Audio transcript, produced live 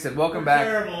Welcome back.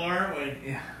 Terrible, aren't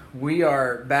we? We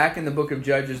are back in the book of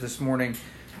Judges this morning,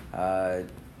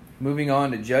 moving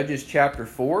on to Judges chapter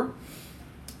 4.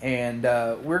 And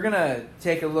we're going to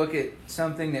take a look at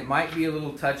something that might be a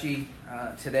little touchy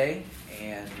today,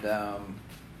 and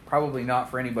probably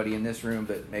not for anybody in this room,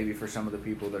 but maybe for some of the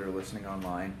people that are listening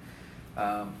online.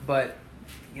 But,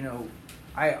 you know,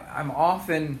 I'm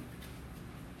often,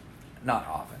 not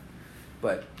often,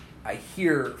 but I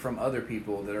hear from other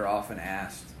people that are often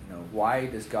asked, you know, why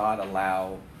does God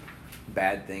allow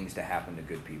bad things to happen to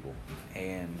good people?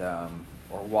 And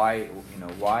or why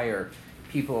are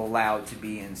people allowed to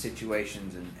be in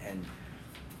situations? And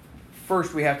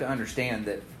first we have to understand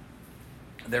that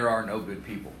there are no good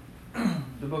people.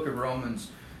 The book of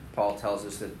Romans, Paul tells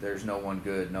us that there's no one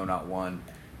good, no, not one,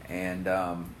 and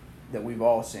that we've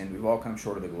all sinned. We've all come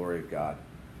short of the glory of God.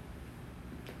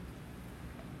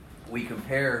 We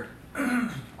compare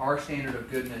our standard of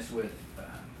goodness with,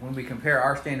 when we compare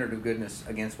our standard of goodness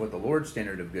against what the Lord's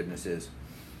standard of goodness is,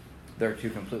 they're two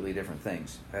completely different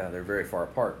things. They're very far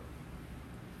apart.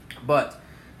 But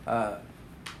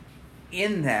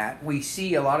in that, we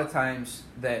see a lot of times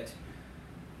that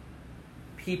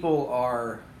people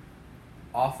are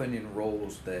often in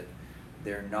roles that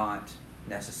they're not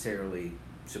necessarily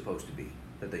supposed to be,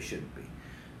 that they shouldn't be.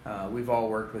 We've all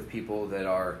worked with people that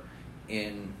are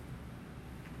in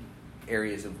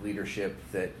areas of leadership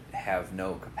that have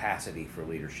no capacity for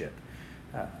leadership.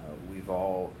 We've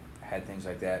all had things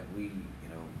like that.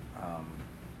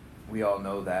 We all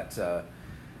know that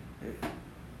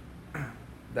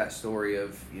that story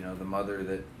of, you know, the mother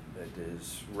that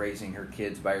is raising her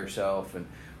kids by herself and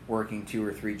working 2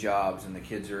 or 3 jobs, and the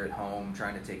kids are at home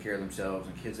trying to take care of themselves,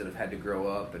 and kids that have had to grow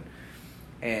up,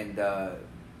 and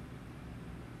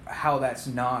how that's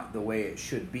not the way it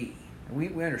should be.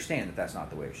 We understand that that's not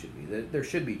the way it should be. That there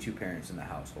should be 2 parents in the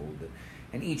household,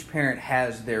 and each parent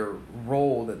has their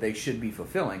role that they should be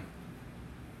fulfilling.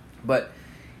 But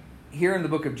here in the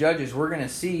book of Judges, we're going to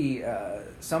see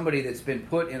somebody that's been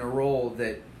put in a role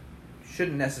that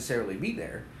shouldn't necessarily be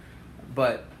there,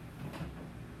 but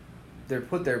they're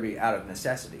put there out of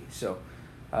necessity. So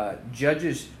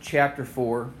Judges chapter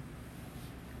 4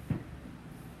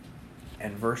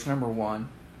 and verse number 1.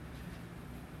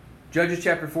 Judges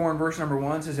chapter 4 and verse number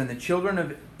 1 says, "And the children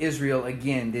of Israel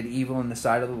again did evil in the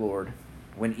sight of the Lord,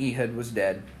 when Ehud was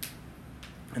dead.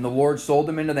 And the Lord sold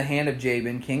them into the hand of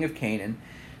Jabin, king of Canaan,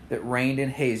 that reigned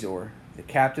in Hazor, the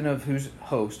captain of whose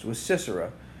host was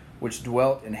Sisera, which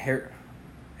dwelt in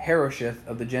Harosheth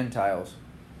of the Gentiles.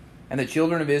 And the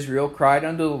children of Israel cried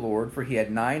unto the Lord, for he had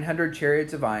 900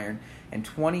 chariots of iron, and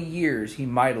 20 years he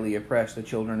mightily oppressed the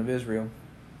children of Israel.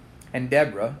 And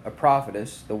Deborah, a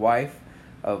prophetess, the wife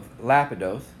of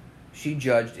Lapidoth, she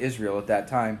judged Israel at that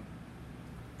time.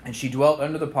 And she dwelt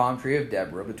under the palm tree of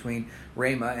Deborah, between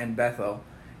Ramah and Bethel,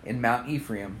 in Mount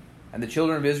Ephraim. And the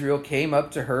children of Israel came up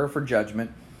to her for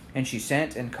judgment, and she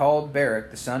sent and called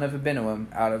Barak the son of Abinoam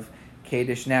out of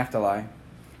Kadesh Naphtali,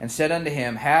 and said unto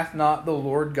him, Hath not the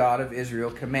Lord God of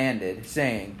Israel commanded,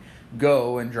 saying,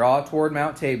 Go and draw toward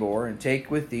Mount Tabor, and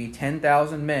take with thee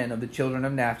 10,000 men of the children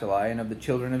of Naphtali and of the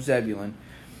children of Zebulun,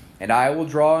 and I will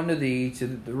draw unto thee to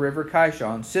the river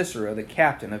Kishon Sisera, the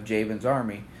captain of Jabin's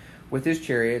army, with his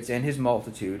chariots and his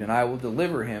multitude, and I will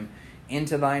deliver him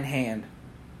into thine hand.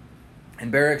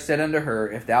 And Barak said unto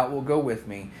her, If thou wilt go with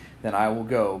me, then I will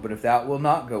go. But if thou wilt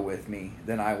not go with me,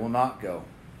 then I will not go."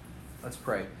 Let's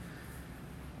pray.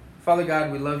 Father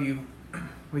God, we love you.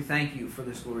 We thank you for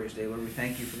this glorious day, Lord. We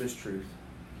thank you for this truth.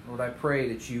 Lord, I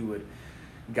pray that you would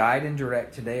guide and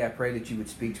direct today. I pray that you would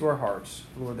speak to our hearts,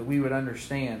 Lord, that we would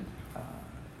understand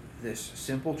this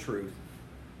simple truth,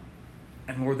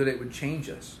 and Lord, that it would change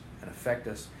us and affect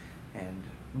us and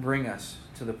bring us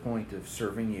to the point of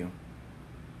serving you,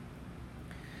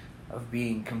 of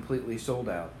being completely sold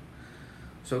out.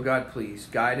 So God, please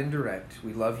guide and direct.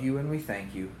 We love you and we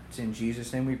thank you. It's in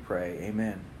Jesus' name we pray.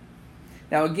 Amen.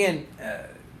 Now again,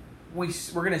 we're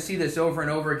going to see this over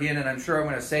and over again, and I'm sure I'm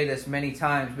going to say this many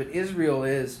times, but Israel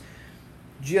is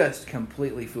just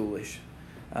completely foolish.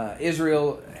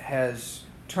 Israel has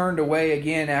turned away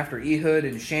again after Ehud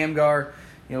and Shamgar.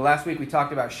 You know, last week we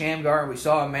talked about Shamgar, and we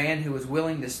saw a man who was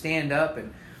willing to stand up,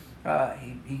 and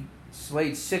he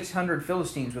slayed 600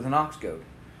 Philistines with an ox goad.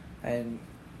 And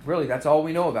really, that's all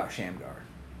we know about Shamgar.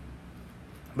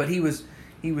 But he was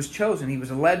chosen. He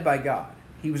was led by God.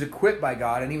 He was equipped by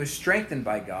God, and he was strengthened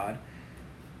by God.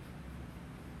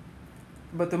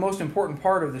 But the most important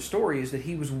part of the story is that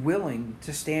he was willing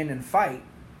to stand and fight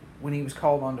when he was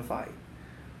called on to fight.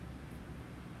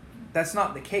 That's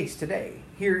not the case today.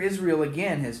 Here Israel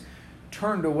again has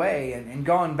turned away and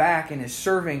gone back and is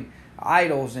serving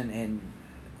idols and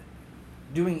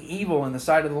doing evil in the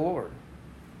sight of the Lord.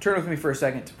 Turn with me for a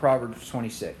second to Proverbs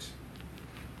 26.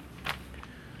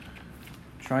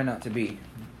 Try not to be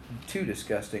too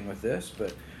disgusting with this,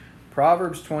 but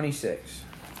Proverbs 26.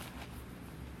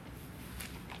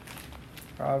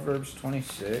 Proverbs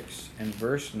 26 and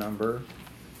verse number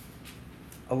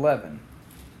 11.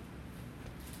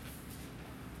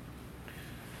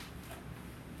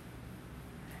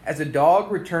 As a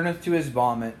dog returneth to his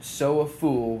vomit, so a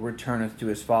fool returneth to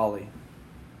his folly.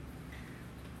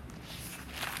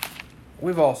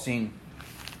 We've all seen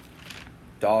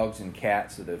dogs and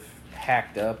cats that have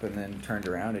hacked up and then turned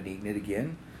around and eaten it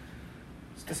again.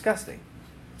 It's disgusting.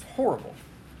 It's horrible.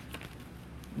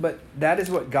 But that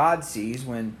is what God sees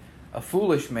when a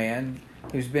foolish man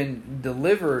who's been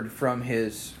delivered from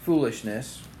his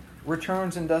foolishness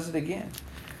returns and does it again.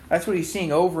 That's what he's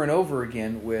seeing over and over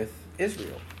again with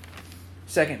Israel.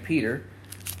 2 Peter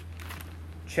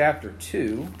chapter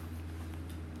 2.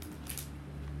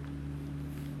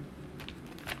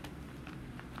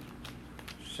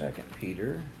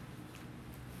 Peter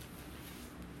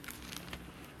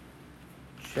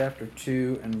chapter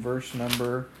 2 and verse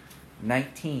number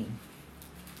 19.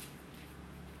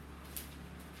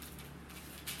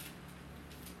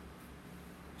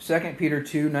 Peter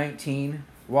 2:19.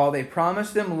 While they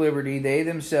promise them liberty, they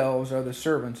themselves are the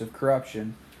servants of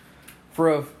corruption. For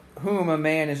of whom a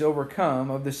man is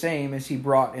overcome, of the same is he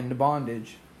brought into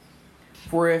bondage.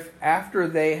 For if after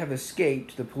they have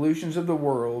escaped the pollutions of the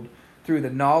world, through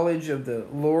the knowledge of the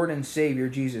Lord and Savior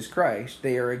Jesus Christ,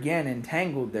 they are again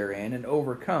entangled therein and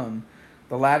overcome,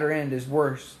 the latter end is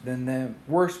worse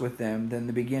with them than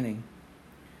the beginning.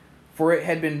 For it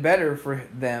had been better for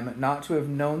them not to have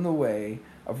known the way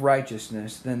of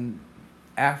righteousness than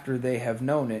after they have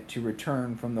known it to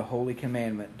return from the holy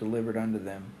commandment delivered unto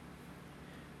them.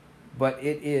 But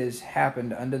it is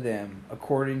happened unto them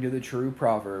according to the true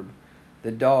proverb,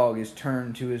 the dog is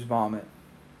turned to his vomit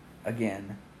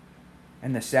again,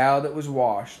 and the sow that was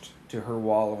washed to her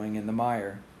wallowing in the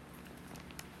mire.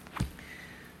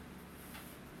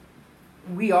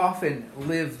 We often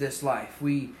live this life.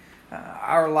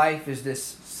 Our life is this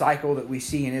cycle that we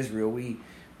see in Israel.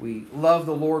 We love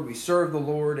the Lord, we serve the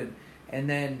Lord, and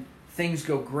then things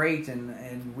go great,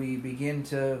 and we begin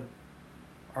to,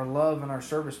 our love and our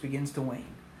service begins to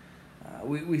wane.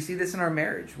 We see this in our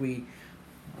marriage. We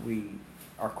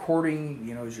are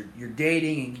courting, as you're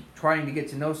dating and trying to get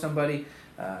to know somebody.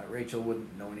 Rachel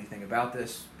wouldn't know anything about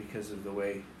this because of the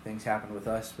way things happen with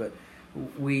us, but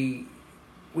we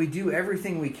do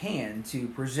everything we can to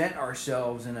present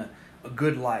ourselves in a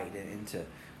good light and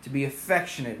to be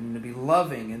affectionate and to be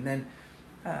loving. And then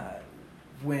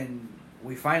when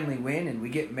we finally win and we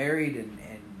get married and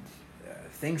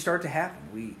things start to happen,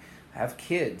 we have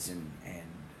kids and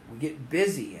we get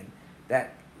busy, and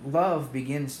that love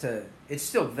begins to, it's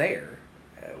still there.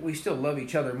 We still love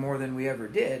each other more than we ever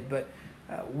did, but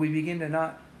we begin to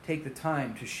not take the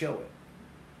time to show it.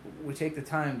 We take the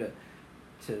time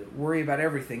to worry about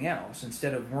everything else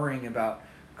instead of worrying about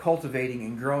cultivating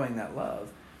and growing that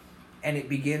love, and it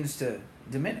begins to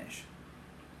diminish.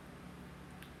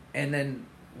 And then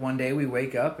one day we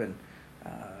wake up and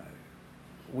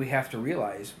we have to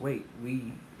realize, wait,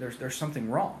 there's something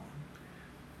wrong.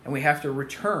 And we have to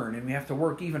return, and we have to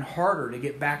work even harder to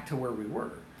get back to where we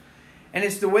were. And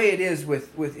it's the way it is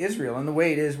with Israel, and the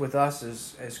way it is with us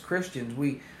as Christians.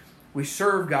 We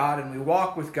serve God, and we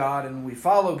walk with God, and we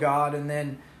follow God, and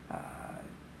then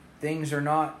things are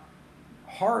not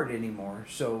hard anymore.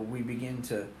 So we begin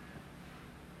to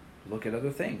look at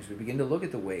other things. We begin to look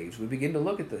at the waves. We begin to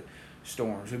look at the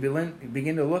storms. We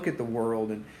begin to look at the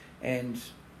world, and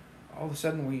all of a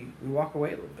sudden we walk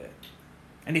away a little bit.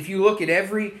 And if you look at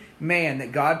every man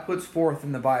that God puts forth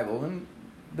in the Bible, and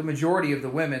the majority of the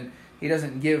women, he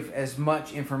doesn't give as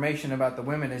much information about the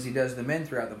women as he does the men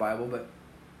throughout the Bible, but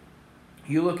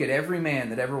you look at every man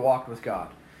that ever walked with God,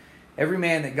 every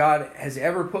man that God has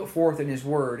ever put forth in his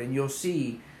word, and you'll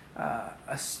see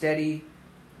a steady,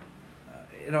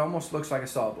 it almost looks like a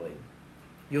saw blade.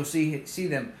 You'll see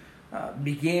them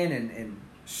begin and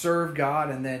serve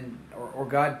God, and then or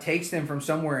God takes them from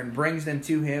somewhere and brings them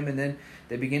to him, and then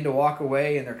they begin to walk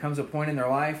away, and there comes a point in their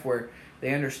life where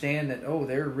they understand that,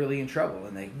 they're really in trouble,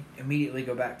 and they immediately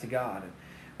go back to God.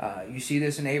 And you see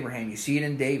this in Abraham. You see it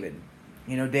in David.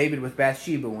 David with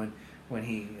Bathsheba, when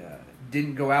he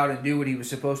didn't go out and do what he was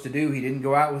supposed to do. He didn't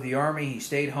go out with the army. He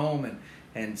stayed home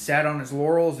and sat on his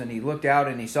laurels, and he looked out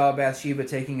and he saw Bathsheba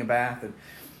taking a bath,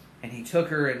 and he took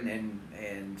her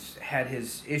and had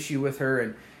his issue with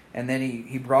her, And then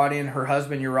he brought in her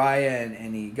husband Uriah,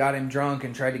 and he got him drunk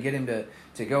and tried to get him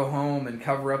to go home and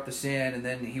cover up the sin. And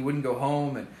then he wouldn't go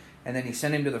home. And then he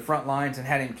sent him to the front lines and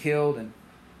had him killed. And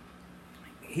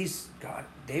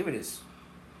David is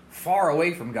far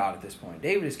away from God at this point.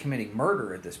 David is committing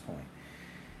murder at this point.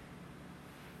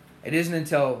 It isn't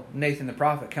until Nathan the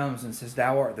prophet comes and says,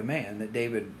 "Thou art the man," that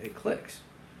it clicks.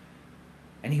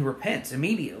 And he repents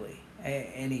immediately.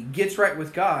 And he gets right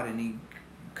with God and he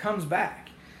comes back.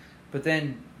 But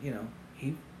then,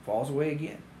 he falls away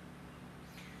again.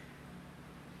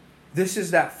 This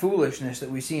is that foolishness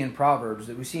that we see in Proverbs,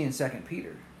 that we see in 2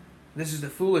 Peter. This is the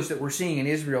foolish that we're seeing in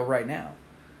Israel right now.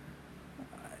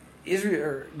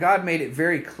 God made it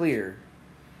very clear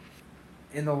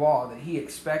in the law that he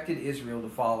expected Israel to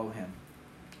follow him.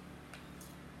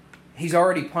 He's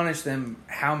already punished them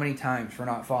how many times for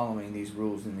not following these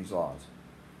rules and these laws.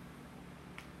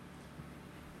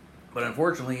 But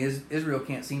unfortunately, Israel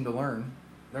can't seem to learn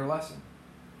their lesson.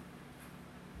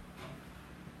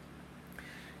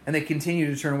 And they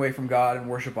continue to turn away from God and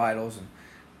worship idols.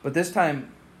 But this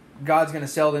time, God's going to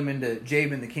sell them into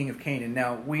Jabin, the king of Canaan.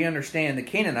 Now, we understand the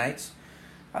Canaanites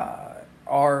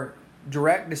are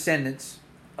direct descendants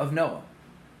of Noah.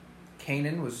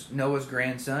 Canaan was Noah's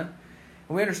grandson.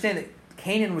 And we understand that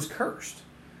Canaan was cursed.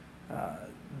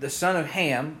 The son of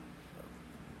Ham,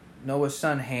 Noah's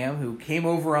son Ham, who came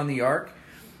over on the ark,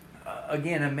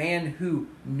 again, a man who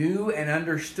knew and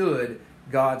understood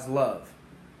God's love.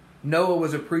 Noah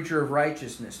was a preacher of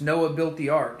righteousness. Noah built the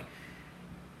ark.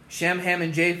 Shem, Ham,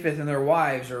 and Japheth and their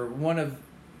wives are one of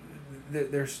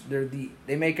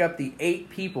they make up the 8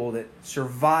 people that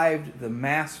survived the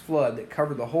mass flood that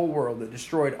covered the whole world, that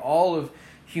destroyed all of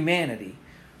humanity.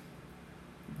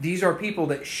 These are people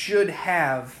that should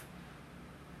have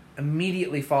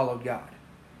immediately followed God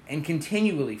and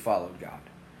continually followed God.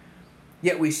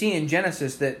 Yet we see in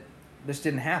Genesis that this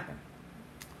didn't happen.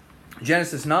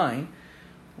 Genesis 9,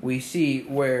 we see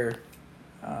where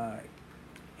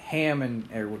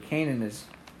Canaan is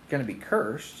going to be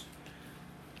cursed.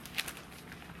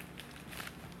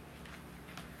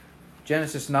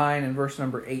 Genesis 9 and verse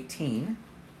number 18.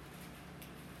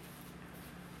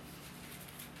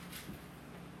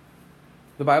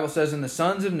 The Bible says, "And the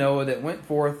sons of Noah that went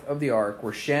forth of the ark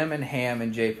were Shem and Ham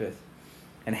and Japheth.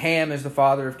 And Ham is the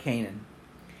father of Canaan.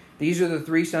 These are the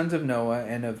 3 sons of Noah,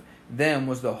 and of them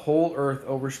was the whole earth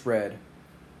overspread."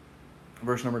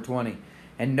 Verse number 20.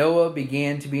 "And Noah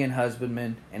began to be an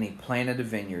husbandman, and he planted a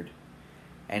vineyard.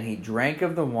 And he drank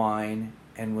of the wine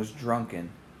and was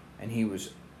drunken, and he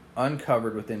was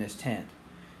uncovered within his tent."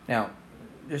 Now,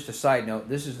 just a side note,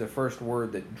 this is the first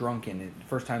time that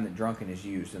drunken is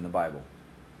used in the Bible.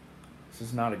 This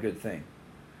is not a good thing.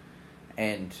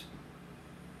 And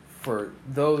for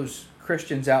those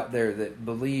Christians out there that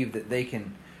believe that they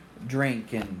can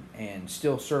drink and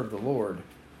still serve the Lord,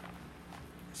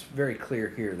 it's very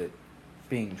clear here that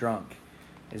being drunk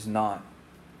is not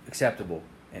acceptable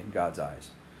in God's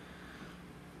eyes.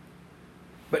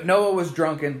 "But Noah was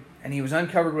drunken, and he was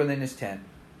uncovered within his tent.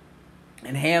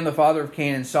 And Ham, the father of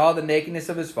Canaan, saw the nakedness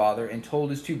of his father, and told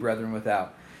his 2 brethren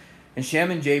without. And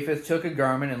Shem and Japheth took a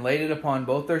garment, and laid it upon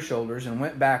both their shoulders, and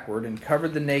went backward, and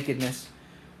covered the nakedness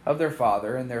of their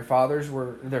father. And their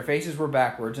faces were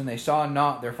backwards, and they saw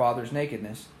not their father's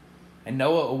nakedness. And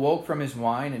Noah awoke from his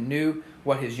wine, and knew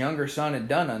what his younger son had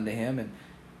done unto him. And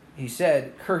he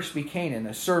said, Cursed be Canaan,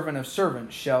 a servant of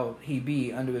servants shall he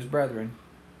be unto his brethren.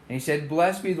 And he said,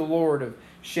 Blessed be the Lord of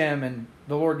Shem, and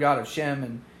the Lord God of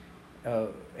Shem,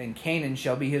 and Canaan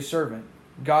shall be his servant.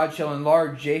 God shall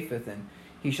enlarge Japheth, and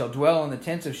he shall dwell in the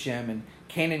tents of Shem, and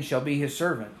Canaan shall be his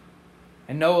servant.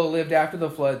 And Noah lived after the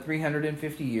flood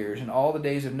 350 years, and all the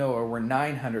days of Noah were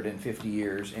 950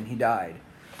 years, and he died."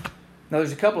 Now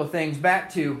there's a couple of things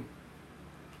back to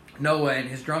Noah and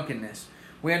his drunkenness.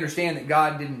 We understand that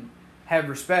God didn't have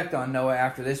respect on Noah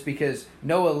after this, because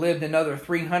Noah lived another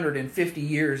 350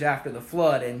 years after the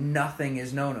flood, and nothing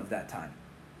is known of that time.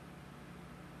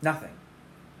 Nothing.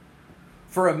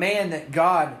 For a man that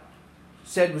God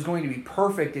said was going to be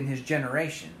perfect in his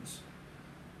generations,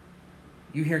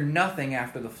 you hear nothing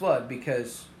after the flood,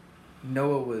 because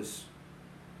Noah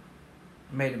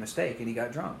made a mistake and he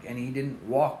got drunk and he didn't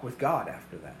walk with God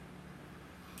after that.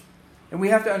 And we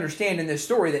have to understand in this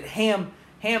story that Ham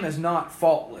is not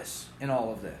faultless in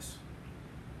all of this.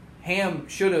 Ham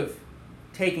should have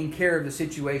taken care of the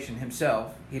situation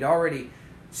himself. He'd already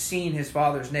seen his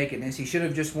father's nakedness. He should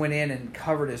have just went in and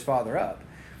covered his father up.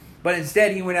 But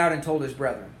instead he went out and told his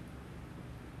brethren.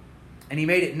 And he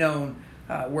made it known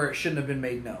where it shouldn't have been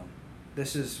made known.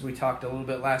 We talked a little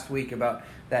bit last week about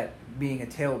that being a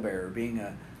talebearer, being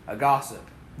a gossip.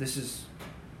 This is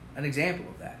an example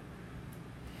of that.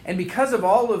 And because of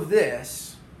all of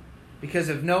this, because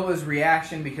of Noah's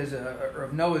reaction, because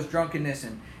of Noah's drunkenness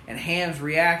and Ham's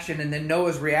reaction, and then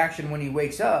Noah's reaction when he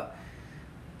wakes up,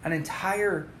 an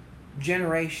entire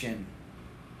generation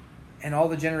and all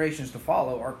the generations to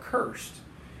follow are cursed.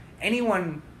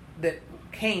 Anyone that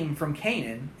came from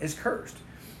Canaan is cursed.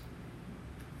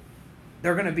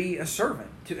 They're going to be a servant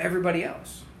to everybody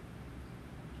else.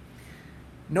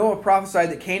 Noah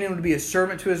prophesied that Canaan would be a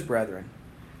servant to his brethren,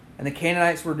 and the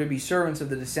Canaanites were to be servants of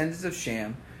the descendants of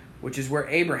Shem, which is where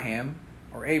Abraham,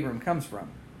 or Abram, comes from.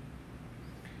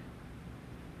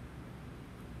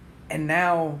 And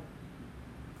now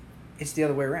it's the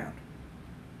other way around.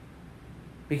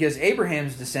 Because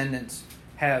Abraham's descendants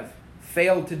have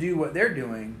failed to do what they're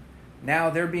doing, now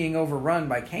they're being overrun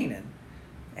by Canaan.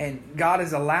 And God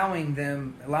is allowing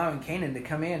Canaan to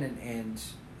come in and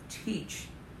teach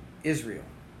Israel.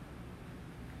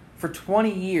 For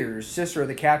 20 years, Sisera,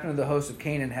 the captain of the host of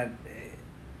Canaan,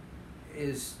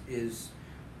 is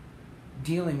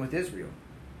dealing with Israel.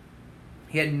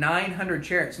 He had 900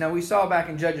 chariots. Now, we saw back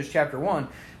in Judges chapter 1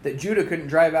 that Judah couldn't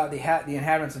drive out the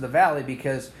inhabitants of the valley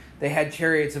because they had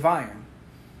chariots of iron.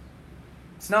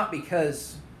 It's not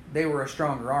because they were a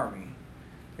stronger army.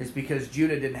 It's because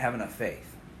Judah didn't have enough faith.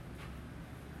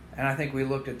 And I think we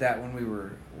looked at that when we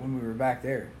were back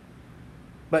there.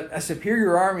 But a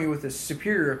superior army with a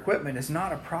superior equipment is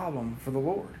not a problem for the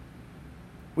Lord.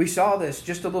 We saw this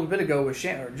just a little bit ago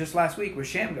just last week with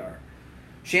Shamgar.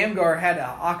 Shamgar had an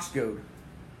ox goad.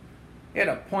 He had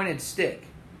a pointed stick.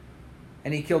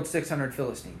 And he killed 600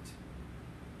 Philistines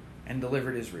and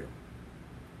delivered Israel.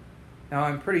 Now,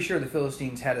 I'm pretty sure the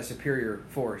Philistines had a superior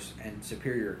force and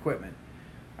superior equipment.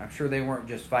 I'm sure they weren't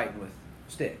just fighting with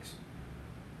sticks.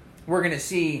 We're going to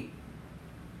see,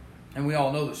 and we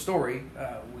all know the story,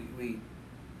 we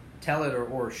tell it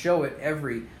or show it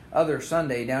every other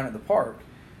Sunday down at the park,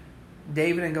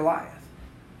 David and Goliath.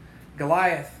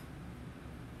 Goliath,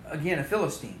 again, a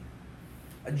Philistine,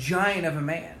 a giant of a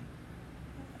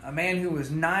man who was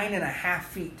 9.5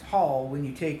 feet tall when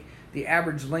you take the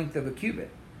average length of a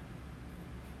cubit.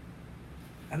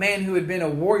 A man who had been a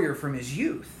warrior from his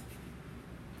youth.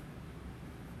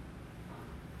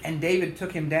 And David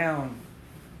took him down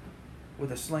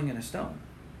with a sling and a stone.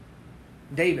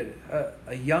 David,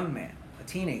 a young man, a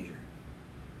teenager.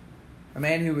 A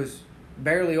man who was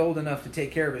barely old enough to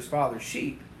take care of his father's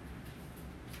sheep.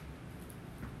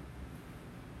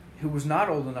 Who was not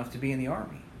old enough to be in the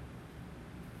army.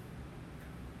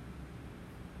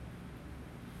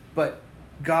 But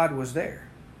God was there.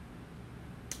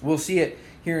 We'll see it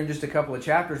here in just a couple of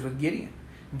chapters with Gideon.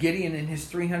 Gideon and his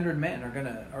 300 men are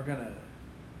gonna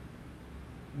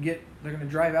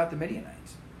drive out the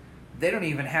Midianites. They don't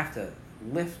even have to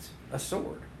lift a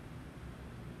sword.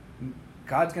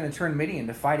 God's going to turn Midian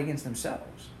to fight against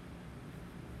themselves.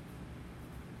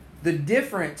 The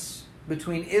difference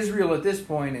between Israel at this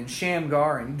point and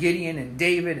Shamgar and Gideon and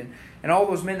David and all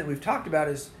those men that we've talked about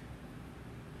is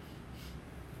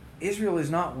Israel is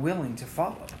not willing to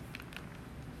follow.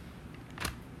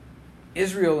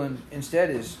 Israel instead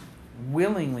is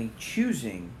willingly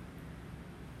choosing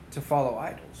to follow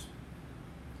idols.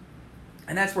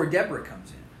 And that's where Deborah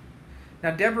comes in.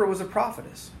 Now, Deborah was a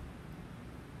prophetess.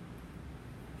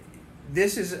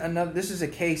 This is a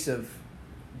case of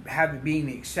being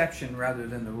the exception rather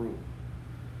than the rule.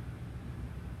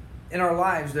 In our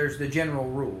lives, there's the general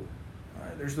rule.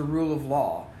 There's the rule of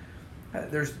law.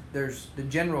 There's the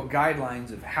general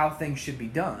guidelines of how things should be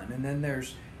done. And then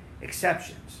there's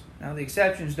exceptions. Now, the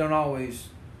exceptions don't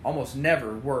almost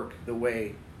never work the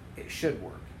way it should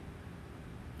work.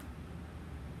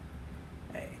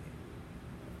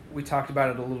 We talked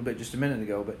about it a little bit just a minute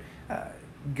ago, but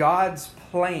God's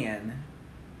plan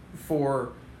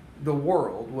for the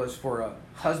world was for a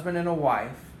husband and a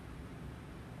wife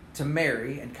to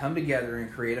marry and come together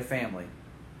and create a family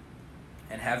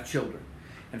and have children.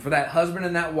 And for that husband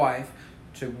and that wife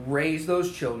to raise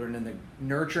those children in the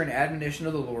nurture and admonition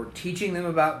of the Lord, teaching them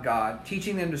about God,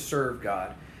 teaching them to serve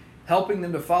God, helping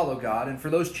them to follow God, and for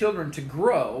those children to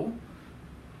grow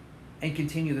and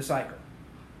continue the cycle.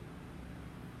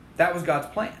 That was God's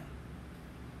plan.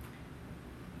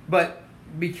 But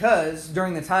because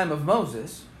during the time of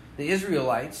Moses, the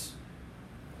Israelites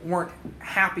weren't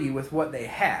happy with what they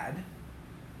had,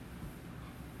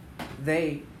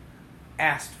 they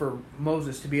asked for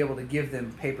Moses to be able to give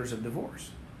them papers of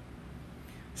divorce.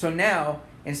 So now,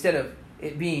 instead of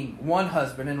it being one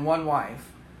husband and one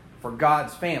wife for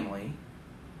God's family,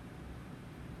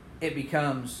 it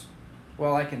becomes,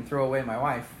 well, I can throw away my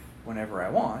wife whenever I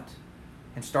want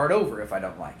and start over if I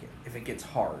don't like it, if it gets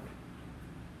hard.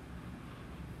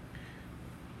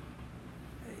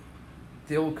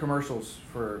 the old commercials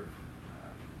for,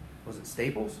 was it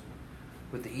Staples?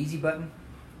 With the easy button?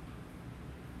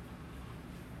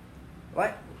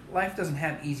 Life doesn't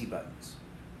have easy buttons.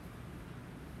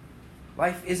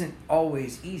 Life isn't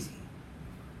always easy.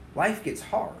 Life gets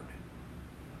hard.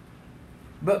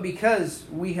 But because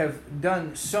we have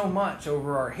done so much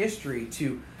over our history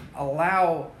to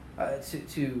allow,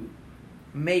 to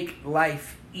make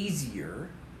life easier,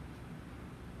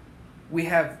 we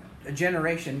have a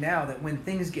generation now that when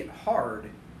things get hard,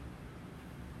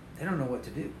 they don't know what to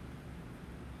do.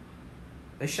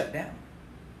 They shut down.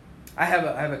 I have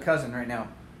a cousin right now.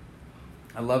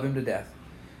 I love him to death.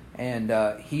 And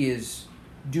he is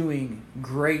doing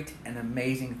great and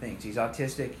amazing things. He's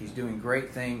autistic. He's doing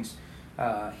great things.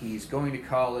 He's going to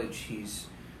college. He's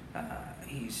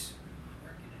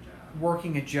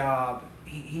working a job.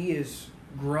 He is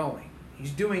growing.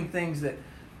 He's doing things that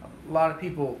a lot of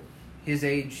people his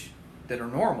age that are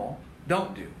normal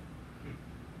don't do.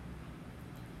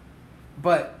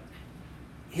 But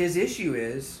his issue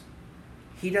is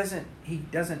he doesn't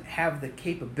have the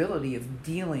capability of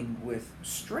dealing with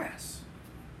stress,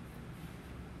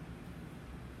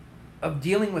 of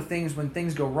dealing with things when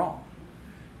things go wrong.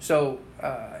 So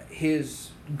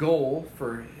his goal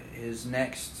for his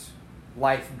next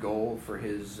life goal for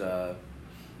his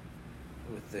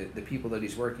with the people that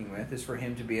he's working with is for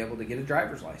him to be able to get a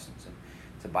driver's license and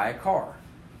to buy a car.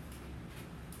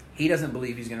 He doesn't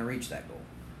believe he's going to reach that goal.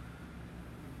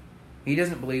 He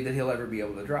doesn't believe that he'll ever be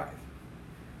able to drive,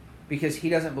 because he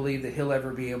doesn't believe that he'll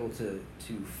ever be able to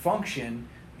function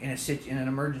in an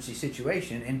emergency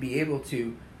situation and be able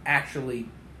to actually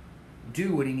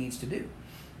do what he needs to do.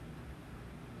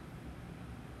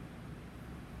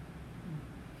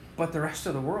 But the rest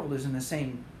of the world is in the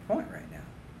same point right now.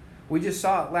 We just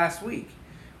saw it last week.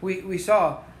 We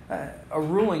saw a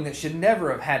ruling that should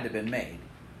never have had to have been made.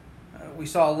 We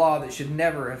saw a law that should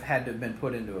never have had to have been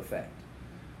put into effect.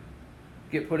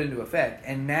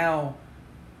 And now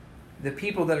the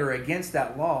people that are against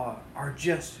that law are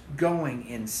just going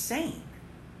insane.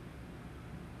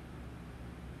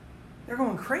 They're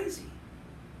going crazy.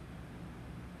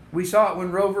 We saw it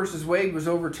when Roe versus Wade was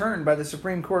overturned by the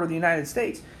Supreme Court of the United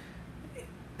States.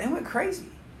 They went crazy.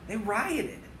 They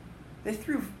rioted. They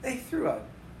threw a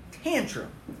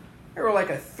tantrum. They were like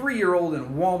a 3-year-old in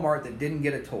Walmart that didn't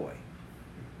get a toy.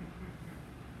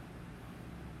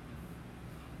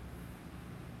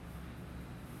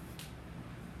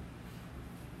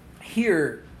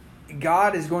 Here,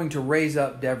 God is going to raise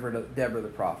up Deborah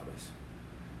the prophetess.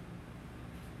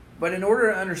 But in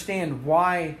order to understand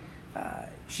why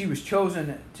she was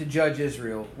chosen to judge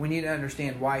Israel, we need to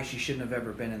understand why she shouldn't have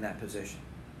ever been in that position.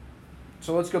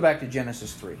 So let's go back to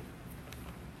Genesis 3.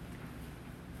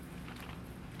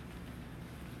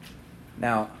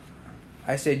 Now,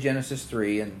 I say Genesis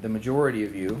 3, and the majority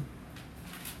of you,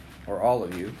 or all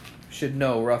of you, should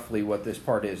know roughly what this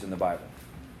part is in the Bible.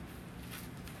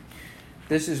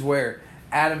 This is where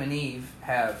Adam and Eve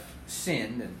have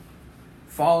sinned and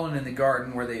fallen in the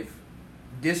garden, where they've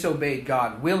disobeyed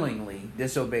God, willingly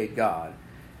disobeyed God,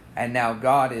 and now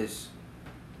God is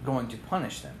going to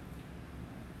punish them.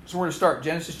 So we're going to start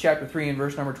Genesis chapter 3 and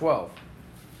verse number 12.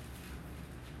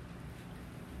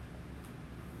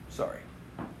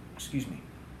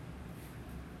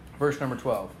 Verse number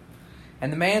 12.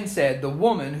 And the man said, "The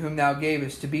woman whom thou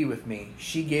gavest to be with me,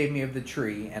 she gave me of the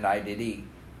tree, and I did eat.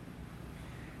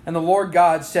 And the Lord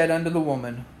God said unto the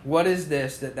woman, What is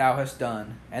this that thou hast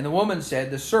done? And the woman said,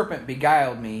 The serpent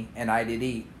beguiled me, and I did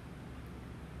eat.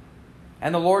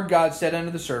 And the Lord God said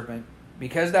unto the serpent,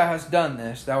 Because thou hast done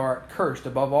this, thou art cursed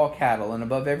above all cattle, and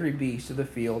above every beast of the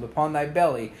field. Upon thy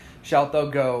belly shalt thou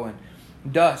go, and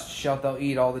dust shalt thou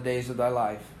eat all the days of thy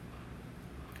life.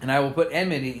 And I will put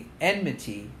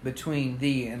enmity between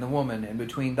thee and the woman, and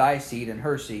between thy seed and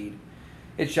her seed.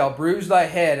 It shall bruise thy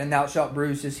head, and thou shalt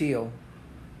bruise his heel."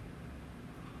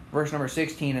 Verse number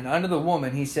 16, "And unto the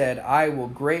woman he said, I will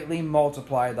greatly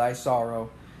multiply thy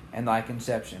sorrow and thy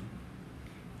conception.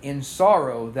 In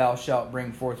sorrow thou shalt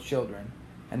bring forth children,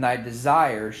 and thy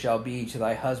desire shall be to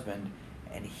thy husband,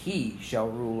 and he shall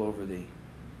rule over thee."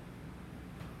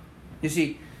 You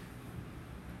see,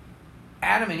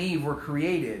 Adam and Eve were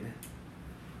created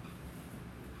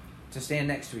to stand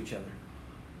next to each other.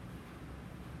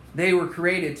 They were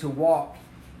created to walk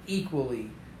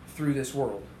equally through this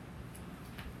world.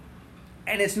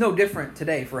 And it's no different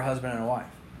today for a husband and a wife.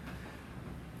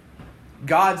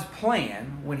 God's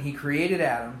plan, when he created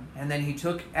Adam, and then he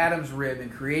took Adam's rib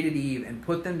and created Eve and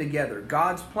put them together,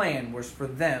 God's plan was for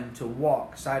them to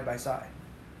walk side by side.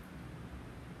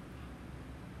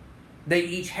 They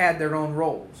each had their own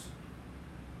roles,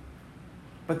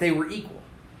 but they were equal.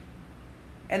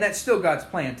 And that's still God's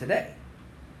plan today.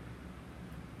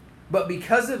 But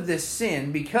because of this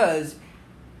sin,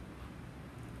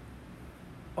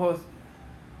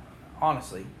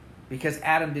 honestly, because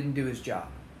Adam didn't do his job.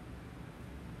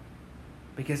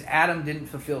 Because Adam didn't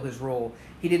fulfill his role.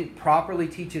 He didn't properly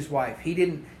teach his wife.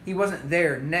 He wasn't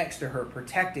there next to her,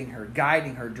 protecting her,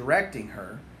 guiding her, directing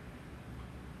her,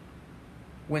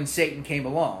 when Satan came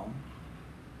along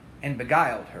and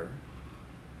beguiled her.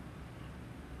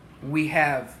 We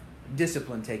have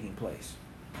discipline taking place.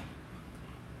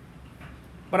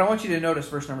 But I want you to notice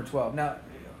verse number 12. Now,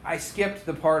 I skipped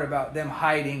the part about them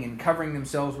hiding and covering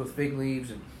themselves with fig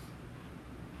leaves.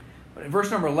 But in verse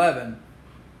number 11,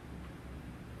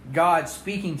 God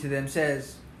speaking to them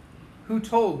says, "Who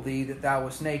told thee that thou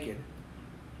wast naked?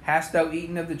 Hast thou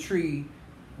eaten of the tree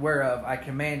whereof I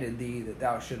commanded thee that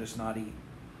thou shouldest not eat?"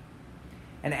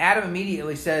 And Adam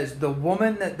immediately says, "The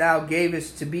woman that thou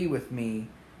gavest to be with me,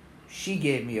 she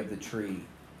gave me of the tree,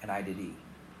 and I did eat."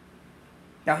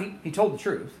 Now, he told the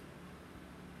truth.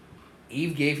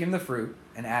 Eve gave him the fruit,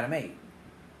 and Adam ate.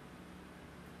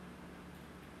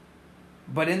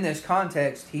 But in this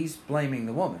context, he's blaming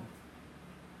the woman.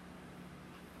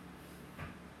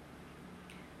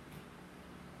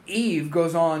 Eve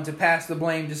goes on to pass the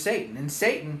blame to Satan. And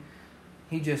Satan,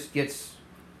 he just gets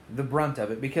the brunt of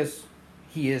it because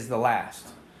he is the last.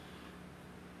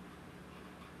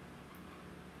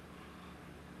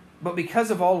 But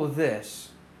because of all of this,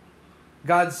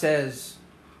 God says,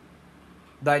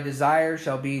 "Thy desire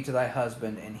shall be to thy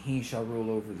husband, and he shall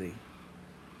rule over thee."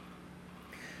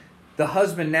 The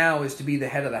husband now is to be the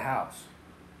head of the house.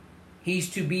 He's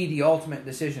to be the ultimate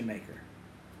decision maker.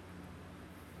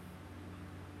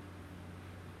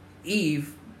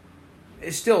 Eve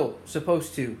is still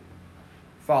supposed to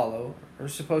follow, or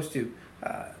supposed to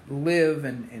live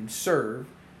and serve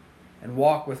and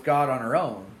walk with God on her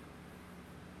own.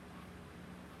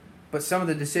 But some of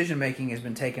the decision making has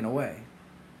been taken away.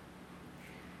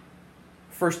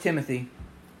 1 Timothy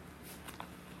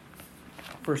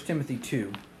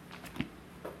 2.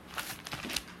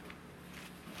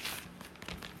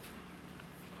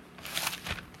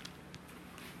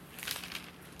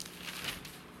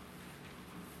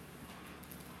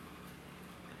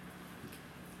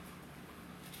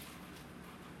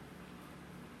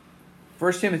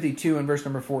 First Timothy 2 and verse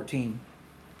number 14.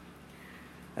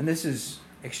 And this is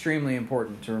extremely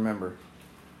important to remember.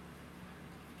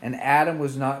 "And Adam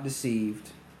was not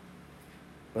deceived,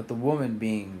 but the woman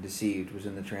being deceived was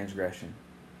in the transgression."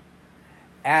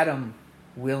 Adam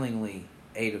willingly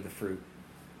ate of the fruit.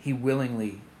 He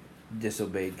willingly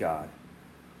disobeyed God.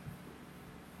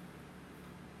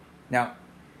 Now,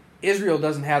 Israel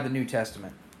doesn't have the New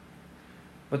Testament,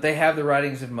 but they have the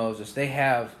writings of Moses. They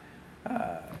have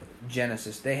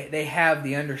Genesis. They have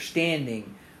the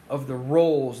understanding of the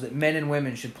roles that men and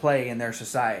women should play in their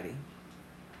society.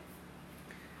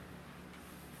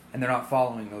 And they're not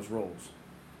following those roles.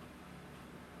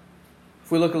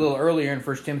 If we look a little earlier in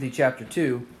 1 Timothy chapter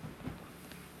 2,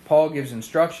 Paul gives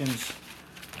instructions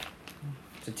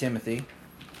to Timothy.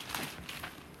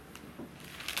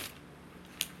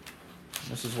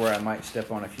 This is where I might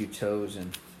step on a few toes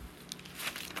in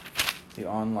the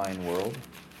online world.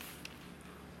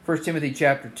 1 Timothy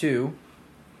chapter 2.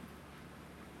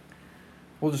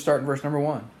 We'll just start in verse number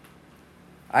 1.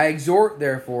 "I exhort,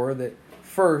 therefore, that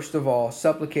first of all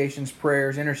supplications,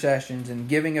 prayers, intercessions, and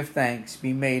giving of thanks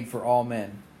be made for all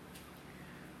men,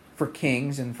 for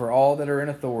kings, and for all that are in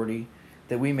authority,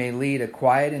 that we may lead a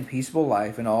quiet and peaceable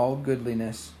life in all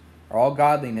godliness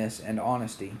and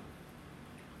honesty.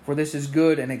 For this is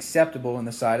good and acceptable in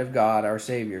the sight of God our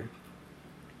Savior,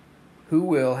 who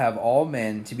will have all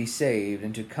men to be saved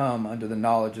and to come unto the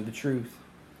knowledge of the truth.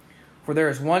 For there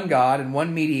is one God and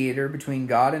one mediator between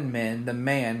God and men, the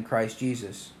man Christ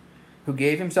Jesus, who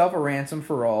gave himself a ransom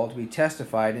for all, to be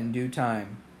testified in due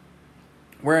time.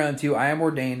 Whereunto I am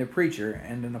ordained a preacher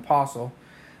and an apostle.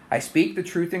 I speak the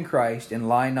truth in Christ, and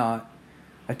lie not,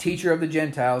 a teacher of the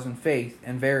Gentiles in faith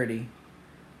and verity.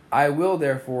 I will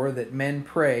therefore that men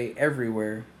pray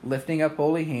everywhere, lifting up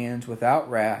holy hands without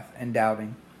wrath and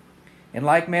doubting. In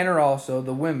like manner also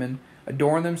the women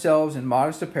adorn themselves in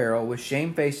modest apparel, with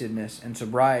shamefacedness and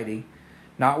sobriety,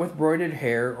 not with broidered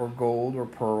hair, or gold, or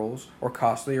pearls, or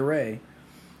costly array,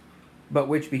 but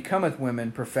which becometh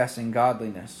women professing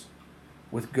godliness,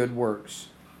 with good works.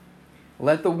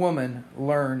 Let the woman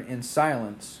learn in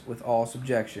silence with all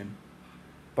subjection.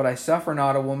 But I suffer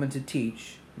not a woman to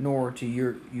teach, nor to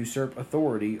usurp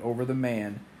authority over the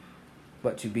man,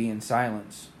 but to be in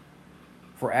silence.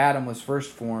 For Adam was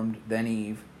first formed, then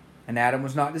Eve. And Adam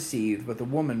was not deceived, but the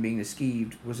woman being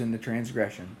deceived was in the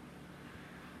transgression.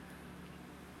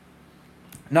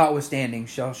 Notwithstanding,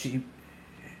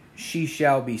 she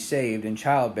shall be saved in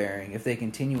childbearing if they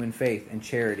continue in faith and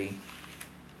charity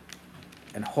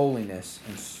and holiness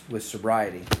and with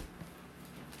sobriety.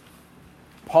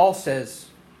 Paul says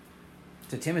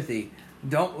to Timothy,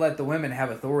 don't let the women have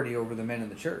authority over the men in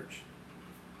the church.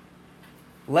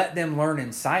 Let them learn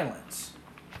in silence.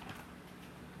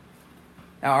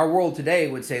 Now, our world today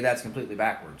would say that's completely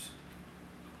backwards.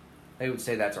 They would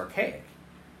say that's archaic.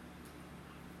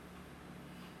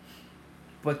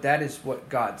 But that is what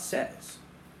God says.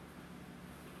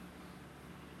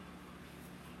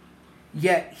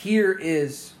 Yet here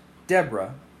is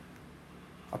Deborah,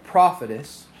 a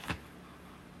prophetess,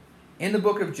 in the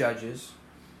book of Judges,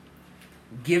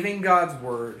 giving God's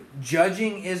word,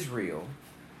 judging Israel,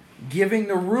 giving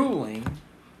the ruling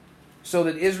so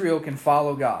that Israel can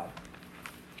follow God.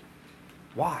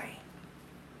 Why?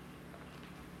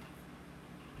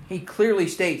 God clearly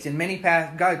states in many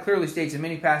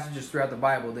passages throughout the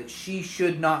Bible that she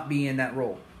should not be in that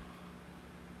role.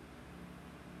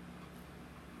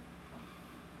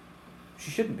 She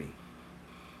shouldn't be.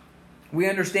 We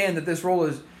understand that this role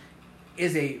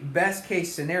is a best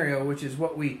case scenario, which is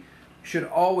what we should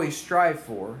always strive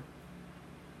for,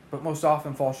 but most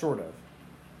often fall short of.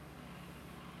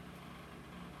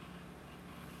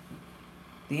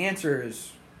 The answer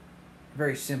is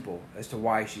very simple as to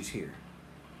why she's here.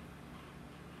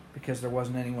 Because there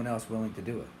wasn't anyone else willing to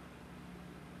do it.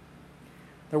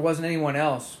 There wasn't anyone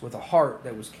else with a heart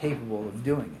that was capable of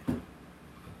doing it.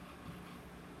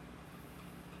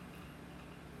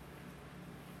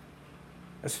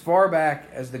 As far back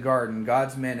as the garden,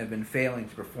 God's men have been failing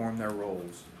to perform their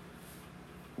roles.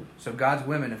 So God's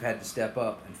women have had to step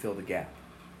up and fill the gap.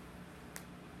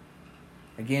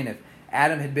 Again, if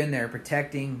Adam had been there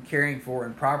protecting, caring for,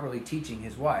 and properly teaching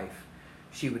his wife,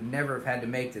 she would never have had to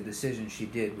make the decision she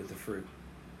did with the fruit.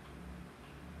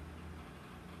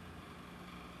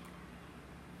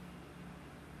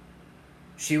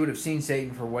 She would have seen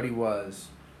Satan for what he was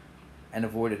and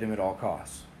avoided him at all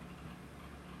costs.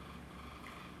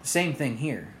 The same thing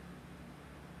here.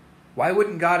 Why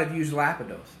wouldn't God have used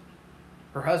Lapidoth,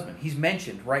 her husband? He's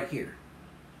mentioned right here.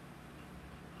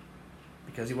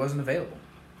 Because he wasn't available.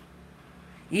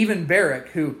 Even Barak,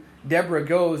 who Deborah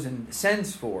goes and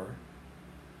sends for,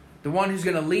 the one who's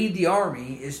going to lead the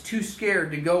army, is too scared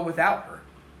to go without her.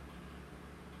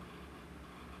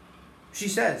 She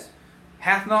says,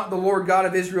 hath not the Lord God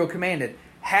of Israel commanded?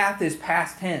 Hath is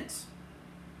past tense.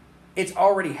 It's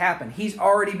already happened. He's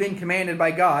already been commanded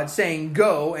by God, saying,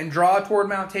 go and draw toward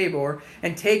Mount Tabor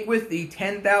and take with thee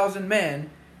 10,000 men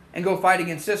and go fight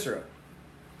against Sisera.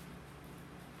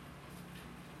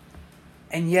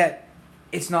 And yet,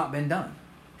 it's not been done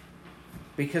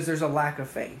because there's a lack of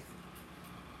faith.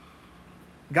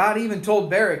 God even told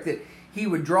Barak that he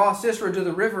would draw Sisera to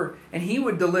the river and he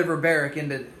would deliver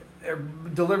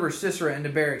Sisera into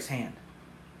Barak's hand.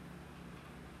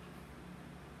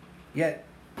 Yet,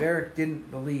 Barak didn't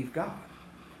believe God.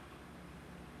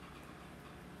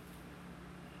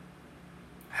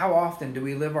 How often do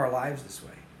we live our lives this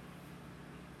way?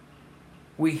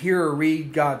 We hear or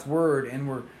read God's word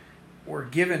and we're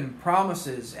given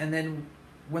promises, and then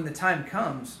when the time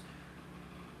comes,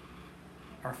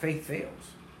 our faith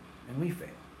fails and we fail.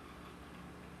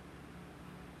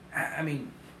 I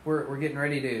mean, we're getting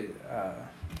ready to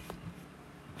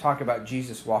talk about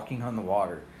Jesus walking on the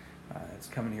water. It's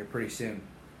coming here pretty soon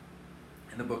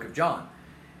in the book of John.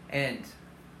 And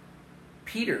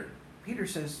Peter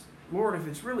says, Lord, if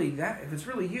it's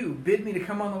really you, bid me to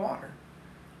come on the water.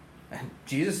 And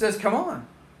Jesus says, come on.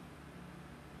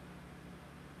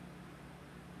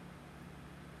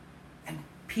 And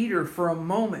Peter, for a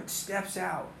moment, steps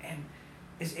out and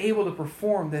is able to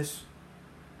perform this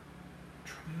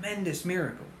tremendous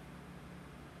miracle.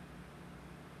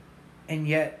 And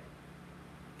yet,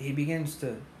 he begins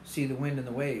to see the wind and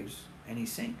the waves, and he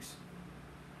sinks.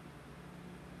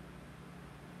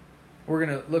 We're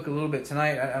going to look a little bit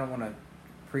tonight. I don't want to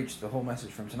preach the whole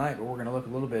message from tonight, but we're going to look a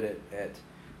little bit at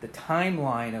the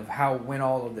timeline of when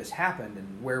all of this happened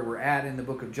and where we're at in the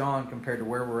book of John compared to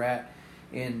where we're at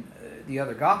in the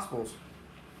other Gospels.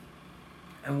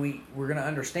 And we're going to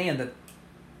understand that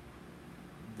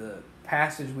the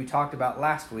passage we talked about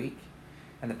last week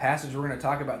and the passage we're going to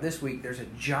talk about this week, there's a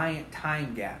giant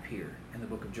time gap here in the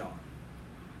book of John.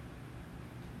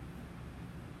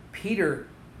 Peter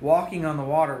walking on the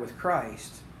water with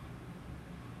Christ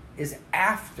is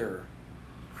after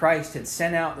Christ had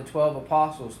sent out the 12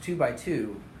 apostles 2 by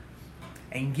 2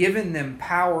 and given them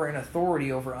power and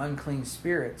authority over unclean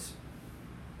spirits,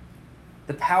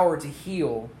 the power to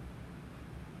heal.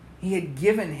 He had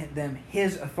given them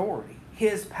his authority,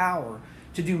 his power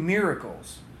to do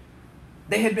miracles.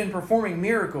 They had been performing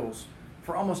miracles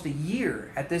for almost a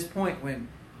year at this point when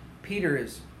Peter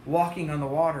is walking on the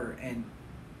water and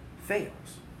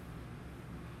fails.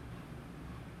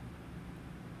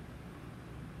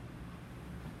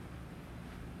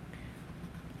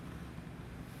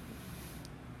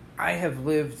 I have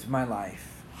lived my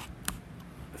life,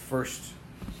 the first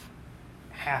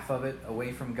half of it,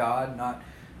 away from God, not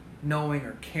knowing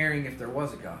or caring if there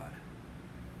was a God.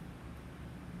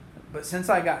 But since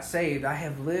I got saved, I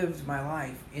have lived my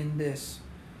life in this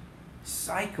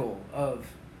cycle of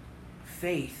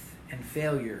faith and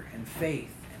failure, and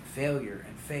faith and failure,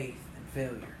 and faith and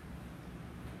failure.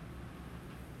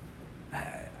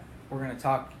 We're going to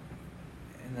talk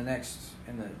in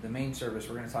the main service,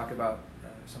 we're going to talk about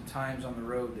some times on the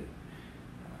road that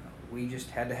we just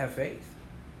had to have faith.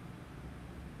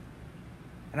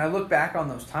 And I look back on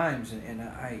those times and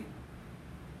I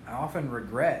often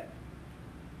regret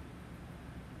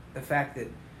the fact that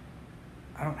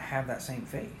I don't have that same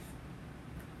faith.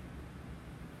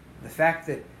 The fact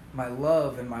that my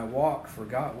love and my walk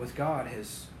with God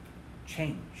has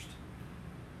changed.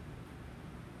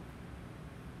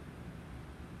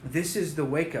 This is the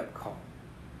wake-up call.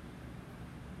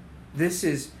 This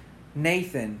is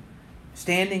Nathan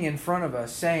standing in front of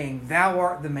us saying, "Thou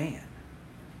art the man."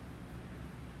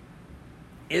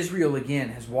 Israel again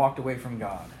has walked away from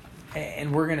God.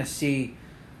 And we're going to see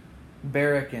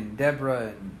Barak and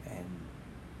Deborah and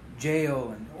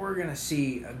Jael, and we're going to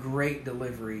see a great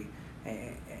delivery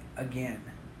again.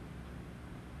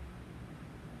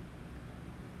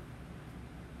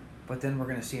 But then we're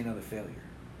going to see another failure.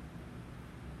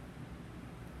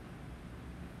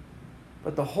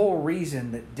 But the whole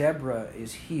reason that Deborah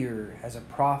is here as a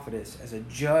prophetess, as a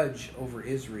judge over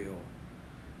Israel,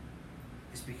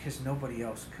 is because nobody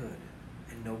else could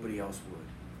and nobody else would.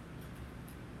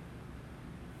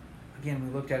 Again,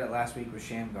 we looked at it last week with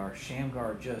Shamgar.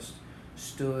 Shamgar just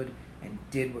stood and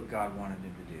did what God wanted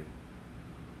him to do.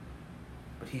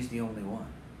 But he's the only one.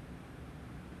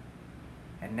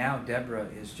 And now Deborah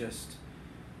is just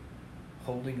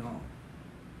holding on.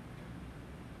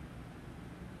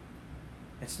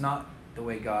 It's not the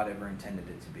way God ever intended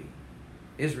it to be.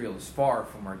 Israel is far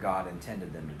from where God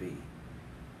intended them to be.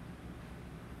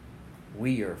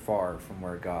 We are far from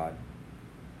where God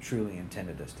truly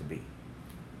intended us to be.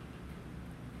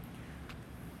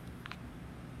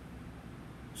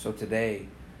 So today,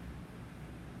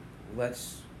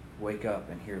 let's wake up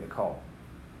and hear the call.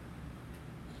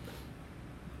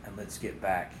 And let's get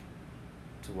back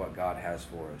to what God has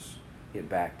for us. Get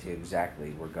back to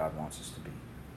exactly where God wants us to be.